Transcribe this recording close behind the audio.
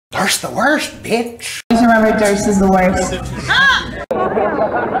Durst the worst, bitch. Just remember, Durst is the worst.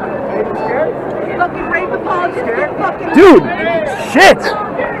 Dude, shit!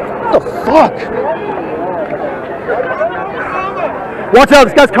 What the fuck? Watch out,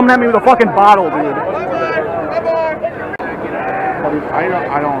 this guy's coming at me with a fucking bottle, dude.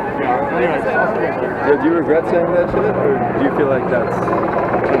 I don't, Yeah, do you regret saying that shit, or do you feel like that's,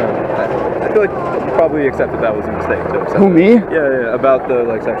 you know, I feel like you probably accepted that was a mistake to accept. Who, me? Yeah, about the,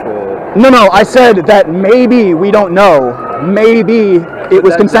 like, sexual... No, I said that maybe, we don't know, maybe it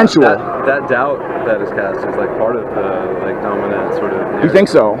was consensual. That doubt that is cast is, like, part of the, like, dominant sort of... narrative. You think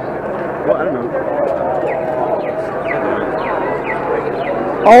so? Well, I don't know.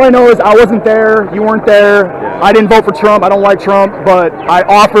 All I know is I wasn't there, you weren't there, Yeah. I didn't vote for Trump, I don't like Trump, but I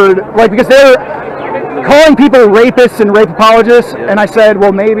offered, like, because they're calling people rapists and rape apologists, Yeah. and I said,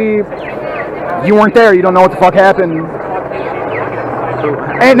 well, maybe you weren't there, you don't know what the fuck happened. So,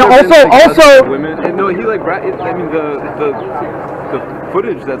 And also, women, and no, he, like, I mean, the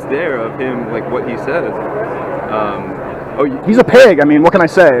footage that's there of him, like, what he said, he's a pig, I mean, what can I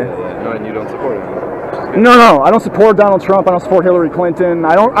say? No, and you don't support him. No, I don't support Donald Trump. I don't support Hillary Clinton.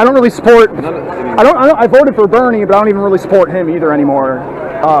 I don't really support. I voted for Bernie, but I don't even really support him either anymore.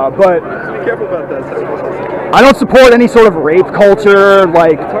 But Be careful about that. I don't support any sort of rape culture.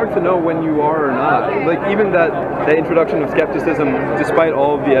 Like, it's hard to know when you are or not. Like, even that introduction of skepticism, despite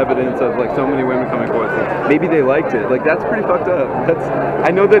all of the evidence of, like, so many women coming forward, like, maybe they liked it. Like, that's pretty fucked up.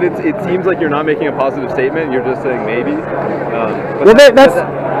 I know that it seems like you're not making a positive statement. You're just saying maybe.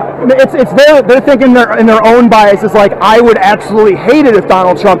 They're thinking in their own biases. Like, I would absolutely hate it if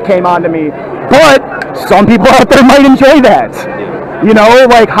Donald Trump came on to me, but some people out there might enjoy that. You know,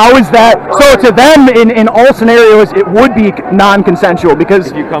 like, how is that? So to them, in all scenarios, it would be non-consensual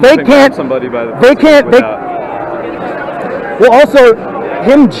because they can't. Well, also,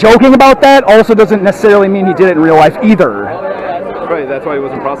 him joking about that also doesn't necessarily mean he did it in real life either. Right. That's why he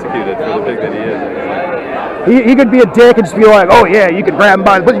wasn't prosecuted for the pig that he is. He could be a dick and just be like, oh yeah, you can grab him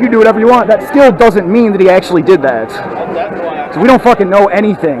by, but you can do whatever you want. That still doesn't mean that he actually did that. So we don't fucking know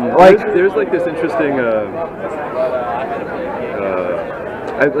anything. Like, there's like this interesting.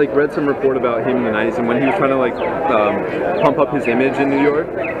 I like read some report about him in the 90s, and when he was trying to like pump up his image in New York,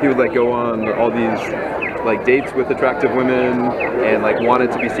 he would like go on all these like dates with attractive women and like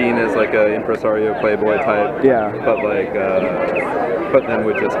wanted to be seen as like a impresario playboy type. Yeah. But like, but then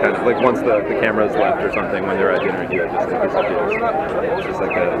would just kind of like once the cameras left or something when they're at dinner, he would just like disappear. It's just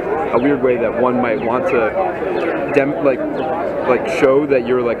like a weird way that one might want to like show that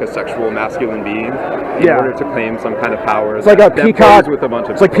you're like a sexual masculine being in order to claim some kind of power. It's like a peacock with a bunch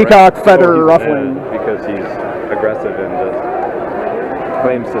of it's like peacock feather ruffling because he's aggressive and just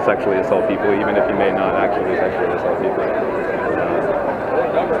claims to sexually assault people, even if he may not actually sexually assault people.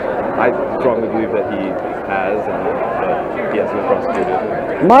 I strongly believe that he has, and he hasn't been prosecuted.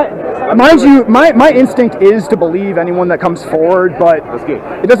 My instinct is to believe anyone that comes forward, but that's good.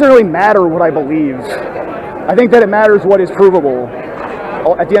 It doesn't really matter what I believe. I think that it matters what is provable.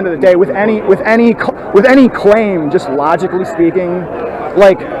 At the end of the day, with any claim, just logically speaking,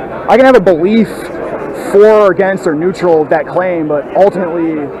 like I can have a belief for or against or neutral of that claim, but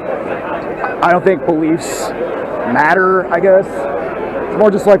ultimately, I don't think beliefs matter. I guess it's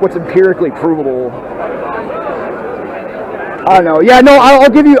more just like what's empirically provable. I don't know. Yeah, no, I'll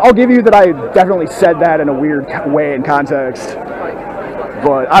give you that I definitely said that in a weird way in context,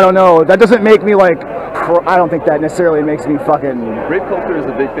 but I don't know. That doesn't make me like. I don't think that necessarily makes me fucking. Rape culture is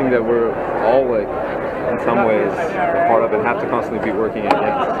a big thing that we're all like, in some ways, a part of and have to constantly be working against.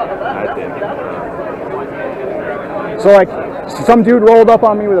 I think. So like, some dude rolled up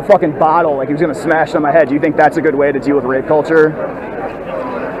on me with a fucking bottle, like he was gonna smash it on my head. Do you think that's a good way to deal with rape culture?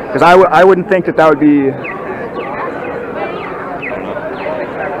 Because I wouldn't think that would be.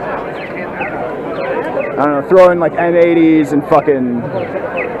 I don't know, throw in like M80s and fucking.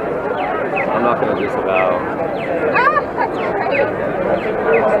 I'm not gonna disavow.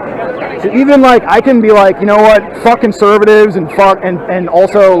 So even like I can be like, you know what, fuck conservatives and fuck and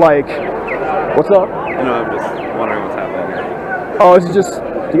also like, what's up? You know, I'm just wondering what's happening. Oh, this is just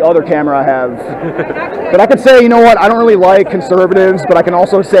the other camera I have. But I could say, you know what, I don't really like conservatives, but I can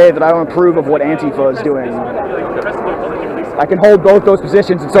also say that I don't approve of what Antifa is doing. I can hold both those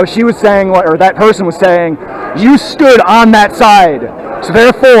positions. And so she was saying, or that person was saying, you stood on that side, so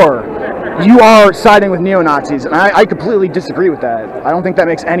therefore you are siding with neo-Nazis. And I completely disagree with that. I don't think that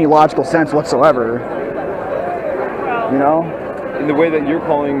makes any logical sense whatsoever. You know? In the way that you're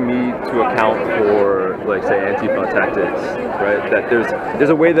calling me to account for like say Antifa tactics, right? That there's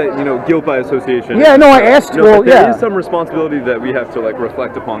a way that, you know, guilt by association. Yeah, no, I asked. No, well, there yeah. is some responsibility that we have to like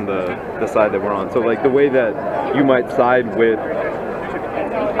reflect upon the side that we're on. So like the way that you might side with.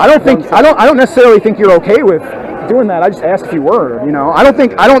 I don't necessarily think you're okay with doing that. I just asked if you were. You know, I don't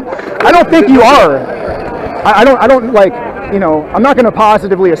think you are. I don't like. You know, I'm not going to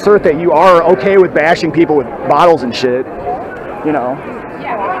positively assert that you are okay with bashing people with bottles and shit. You know,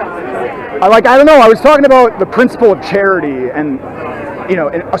 I don't know. I was talking about the principle of charity, and you know,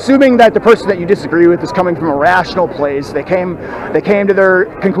 and assuming that the person that you disagree with is coming from a rational place, they came to their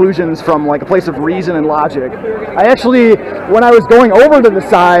conclusions from like a place of reason and logic. I actually, when I was going over to the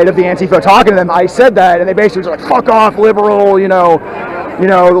side of the Antifa talking to them, I said that, and they basically were like, "Fuck off, liberal," you know,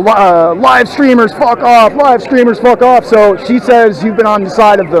 live streamers, fuck off, live streamers, fuck off. So she says you've been on the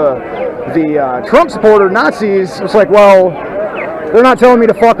side of the Trump supporter Nazis. It's like, well, they're not telling me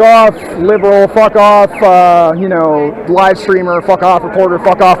to fuck off, liberal, fuck off, you know, live streamer, fuck off, reporter,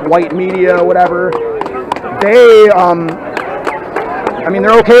 fuck off, white media, whatever. They, I mean,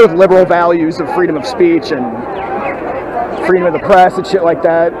 they're okay with liberal values of freedom of speech and freedom of the press and shit like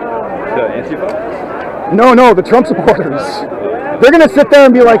that. The Antifa? No, the Trump supporters. They're gonna sit there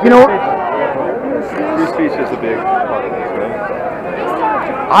and be like, you know, free speech is a big part of this,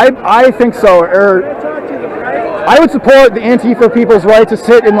 right? I think so. Or I would support the Antifa people's right to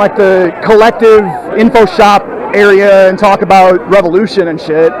sit in like the collective info shop area and talk about revolution and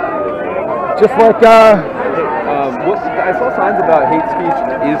shit. Just like I saw signs about hate speech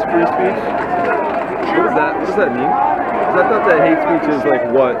is free speech. What does that mean? Because I thought that hate speech is like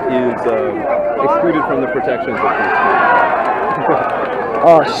what is excluded from the protections of free speech.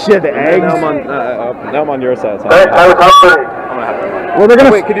 Oh shit, the eggs. Now I'm on your side. So Well, they're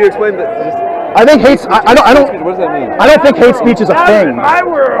gonna. Wait, could you explain that? I think hate. I don't. What does that mean? I don't think hate speech is a thing. I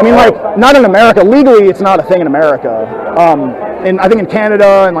mean, like, not in America. Legally, it's not a thing in America. And I think in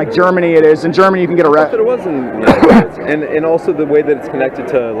Canada and like Germany, it is. In Germany, you can get arrested. But it wasn't. And also the way that it's connected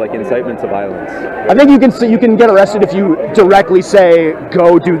to like incitement to violence. I think you can get arrested if you directly say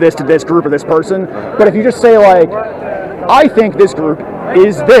go do this to this group or this person. But if you just say like, I think this group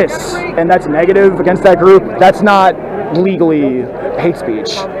is this, and that's negative against that group, that's not legally hate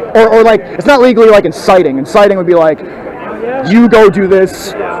speech. Or like, it's not legally like inciting. Inciting would be like, you go do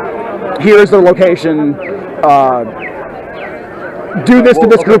this, here's the location, do this to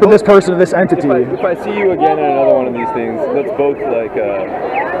this group and this person, this entity. If I see you again in another one of these things, let's both like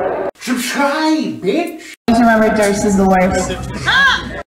Subscribe, bitch! Just remember, Durst is the worst.